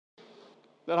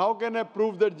Then how can I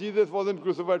prove that Jesus wasn't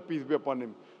crucified, peace be upon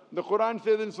him? The Quran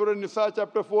says in Surah Nisa,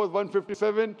 chapter 4,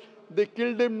 157, they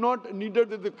killed him not, neither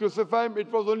did they crucify him,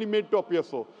 it was only made to appear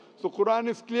so. So Quran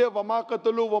is clear, وَمَا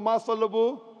قَتَلُوا وَمَا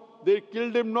صَلَبُوا. They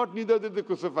killed him not, neither did they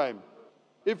crucify him.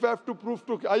 If I have to prove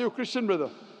to... Are you a Christian, brother?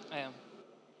 I am.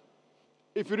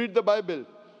 If you read the Bible,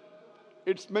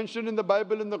 it's mentioned in the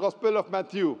Bible in the Gospel of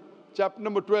Matthew, chapter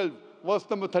number 12, verse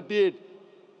number 38.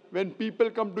 When people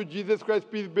come to Jesus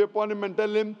Christ, peace be upon him, and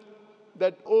tell him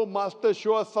that, oh Master,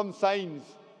 show us some signs.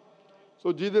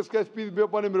 So Jesus Christ, peace be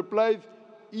upon him, replies,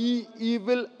 ye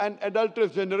evil and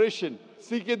adulterous generation,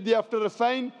 seeketh thee after a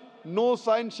sign, no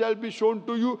sign shall be shown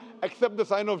to you except the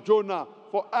sign of Jonah.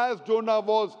 For as Jonah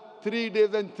was 3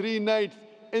 days and 3 nights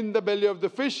in the belly of the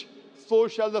fish, so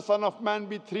shall the Son of Man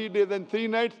be 3 days and 3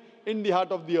 nights in the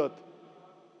heart of the earth.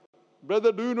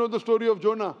 Brother, do you know the story of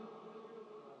Jonah?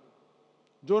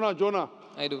 Jonah.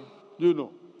 I do. You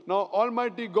know. Now,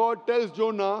 Almighty God tells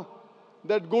Jonah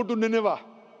that go to Nineveh.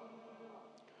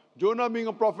 Jonah being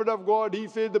a prophet of God, he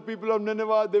says the people of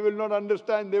Nineveh, they will not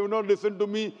understand, they will not listen to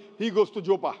me. He goes to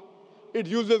Joppa. It's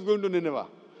useless going to Nineveh.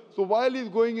 So while he's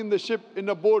going in the ship, in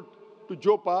a boat to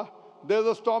Joppa, there's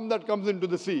a storm that comes into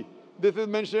the sea. This is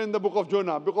mentioned in the book of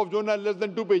Jonah. Book of Jonah, less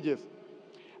than 2 pages.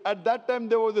 At that time,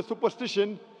 there was a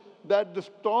superstition that the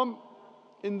storm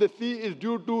in the sea is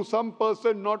due to some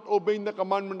person not obeying the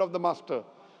commandment of the master.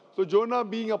 So Jonah,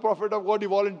 being a prophet of God, he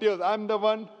volunteers. I'm the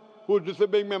one who is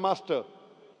disobeying my master.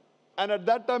 And at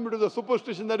that time, it was a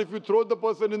superstition that if you throw the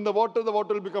person in the water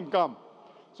will become calm.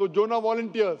 So Jonah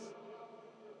volunteers.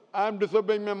 I'm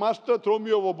disobeying my master, throw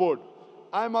me overboard.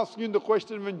 I'm asking you the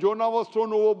question, when Jonah was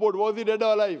thrown overboard, was he dead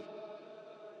or alive?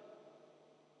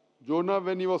 Jonah,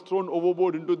 when he was thrown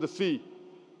overboard into the sea,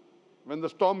 when the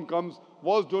storm comes,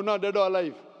 was Jonah dead or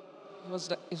alive?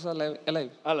 He's alive.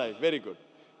 Alive, very good.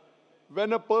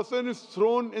 When a person is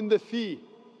thrown in the sea,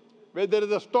 where there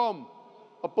is a storm,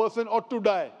 a person ought to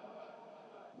die.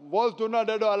 Was Jonah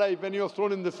dead or alive when he was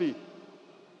thrown in the sea?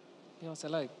 He was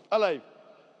alive. Alive.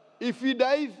 If he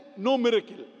dies, no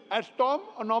miracle. At storm,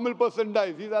 a normal person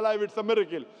dies. He's alive, it's a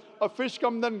miracle. A fish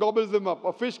comes and gobbles him up.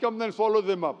 A fish comes and swallows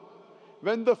him up.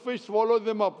 When the fish swallows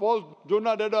him up, was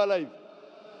Jonah dead or alive?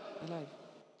 Alive.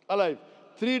 Alive.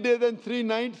 3 days and 3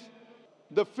 nights,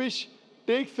 the fish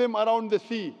takes him around the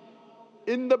sea.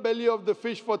 In the belly of the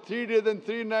fish for 3 days and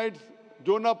 3 nights,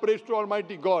 Jonah prays to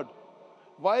Almighty God.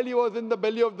 While he was in the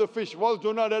belly of the fish, was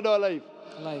Jonah dead or alive?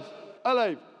 Alive.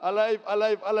 Alive, alive,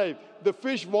 alive, alive. The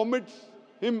fish vomits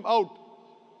him out.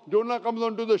 Jonah comes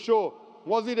onto the shore.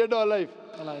 Was he dead or alive?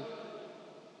 Alive.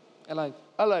 Alive.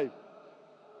 Alive.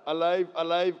 Alive,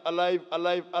 alive, alive,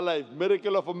 alive, alive.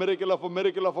 Miracle of a miracle of a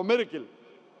miracle of a miracle.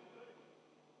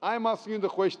 I'm asking you the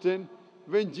question,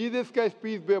 when Jesus Christ,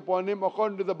 peace be upon him,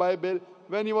 according to the Bible,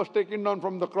 when he was taken down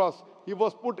from the cross, he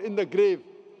was put in the grave,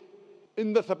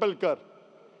 in the sepulchre.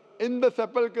 In the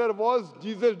sepulchre, was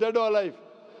Jesus dead or alive?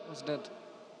 He was dead.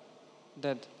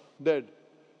 Dead. Dead.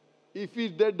 If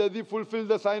he's dead, does he fulfill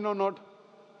the sign or not?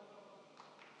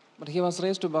 But he was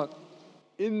raised to back.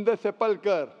 In the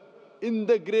sepulchre, in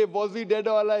the grave, was he dead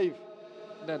or alive?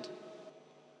 Dead.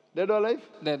 Dead or alive?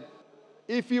 Dead.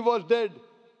 If he was dead,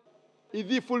 is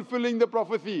he fulfilling the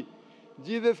prophecy?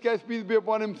 Jesus Christ, peace be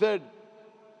upon him, said,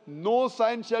 no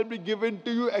sign shall be given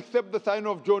to you except the sign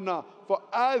of Jonah. For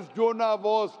as Jonah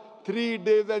was 3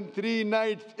 days and 3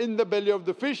 nights in the belly of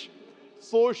the fish,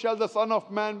 so shall the Son of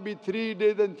Man be 3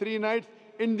 days and 3 nights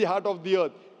in the heart of the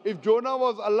earth. If Jonah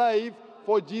was alive,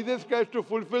 for Jesus Christ to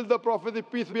fulfill the prophecy,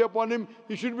 peace be upon him,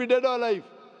 he should be dead or alive?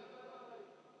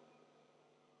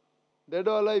 Dead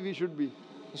or alive he should be.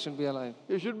 He should be alive.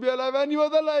 He should be alive, and he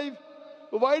was alive.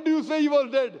 Why do you say he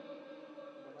was dead?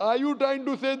 Are you trying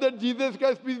to say that Jesus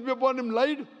Christ, peace be upon him,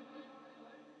 lied?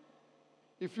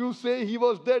 If you say he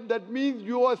was dead, that means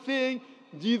you are saying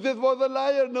Jesus was a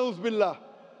liar, Nauz Billah.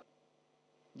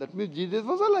 That means Jesus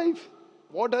was alive.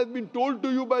 What has been told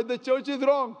to you by the church is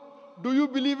wrong. Do you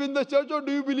believe in the church or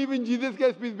do you believe in Jesus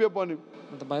Christ, peace be upon him?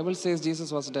 But the Bible says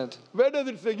Jesus was dead. Where does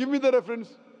it say? Give me the reference.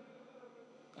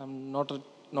 I'm not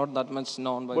that much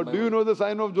known by But Bible. do you know the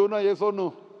sign of Jonah, yes or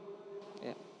no?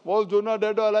 Yeah. Was Jonah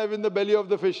dead or alive in the belly of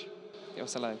the fish? He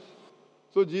was alive.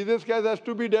 So Jesus Christ has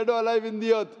to be dead or alive in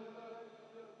the earth.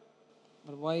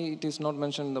 But why it is not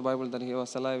mentioned in the Bible that he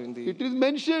was alive in the... It is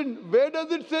mentioned. Where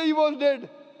does it say he was dead?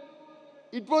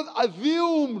 It was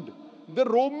assumed. The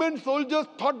Roman soldiers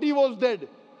thought he was dead.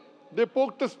 They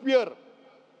poked a spear.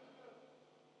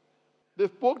 They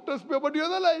poked a spear, but he was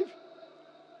alive.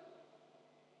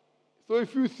 So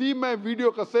if you see my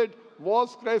video cassette,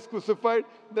 Was Christ Crucified?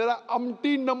 There are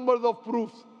umpteen numbers of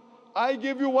proofs. I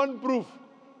gave you one proof.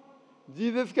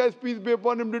 Jesus Christ, peace be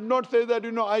upon him, did not say that,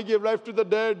 I gave life to the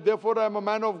dead, therefore I am a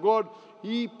man of God.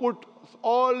 He put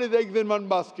all his eggs in one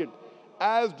basket.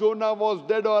 As Jonah was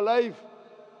dead or alive,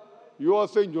 you are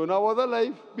saying Jonah was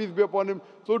alive, peace be upon him.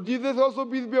 So Jesus also,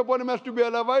 peace be upon him, has to be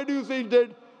alive. Why do you say he's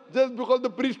dead? Just because the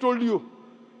priest told you.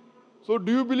 So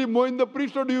do you believe more in the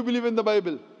priest or do you believe in the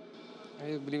Bible?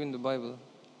 I believe in the Bible.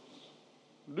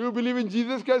 Do you believe in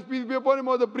Jesus Christ, peace be upon him,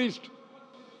 or the priest?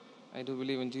 I do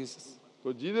believe in Jesus.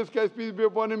 So Jesus Christ, peace be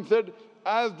upon him, said,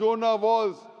 as Jonah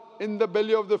was in the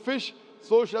belly of the fish,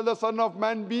 so shall the Son of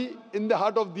Man be in the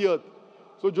heart of the earth.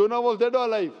 So Jonah was dead or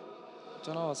alive?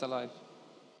 Jonah was alive.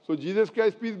 So Jesus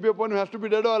Christ, peace be upon him, has to be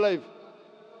dead or alive?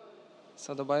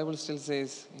 So the Bible still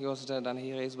says he was dead and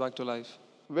he raised back to life.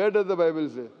 Where does the Bible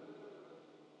say?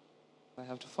 I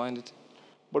have to find it.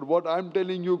 But what I'm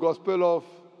telling you, Gospel of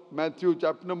Matthew,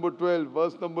 chapter number 12,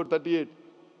 verse number 38.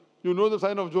 You know the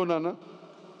sign of Jonah, na?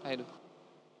 I do.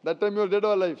 That time you were dead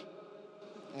or alive?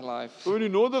 Alive. So when you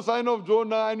know the sign of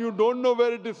Jonah and you don't know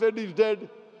where it is said he's dead,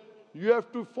 you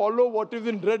have to follow what is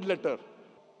in red letter.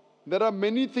 There are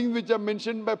many things which are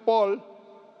mentioned by Paul,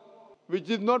 which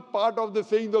is not part of the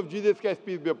sayings of Jesus Christ,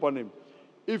 peace be upon him.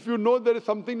 If you know there is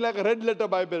something like a red letter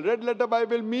Bible. Red letter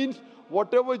Bible means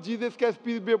whatever Jesus Christ,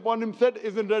 peace be upon him, said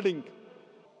is in red ink.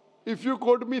 If you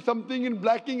quote me something in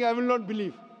black ink, I will not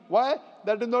believe. Why?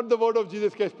 That is not the word of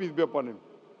Jesus Christ, peace be upon him.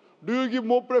 Do you give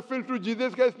more preference to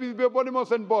Jesus Christ, peace be upon him, or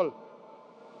St. Paul?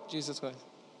 Jesus Christ.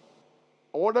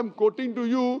 What I'm quoting to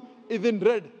you is in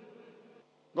red.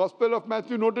 Gospel of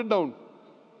Matthew, note it down.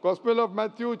 Gospel of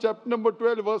Matthew, chapter number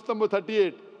 12, verse number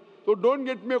 38. So don't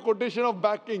get me a quotation of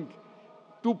black ink.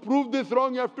 To prove this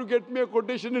wrong, you have to get me a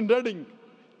quotation in red ink.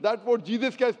 That's what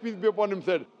Jesus Christ, peace be upon him,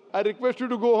 said. I request you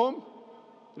to go home,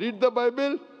 read the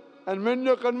Bible, and when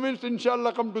you're convinced,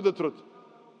 inshallah, come to the truth.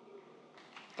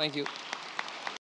 Thank you.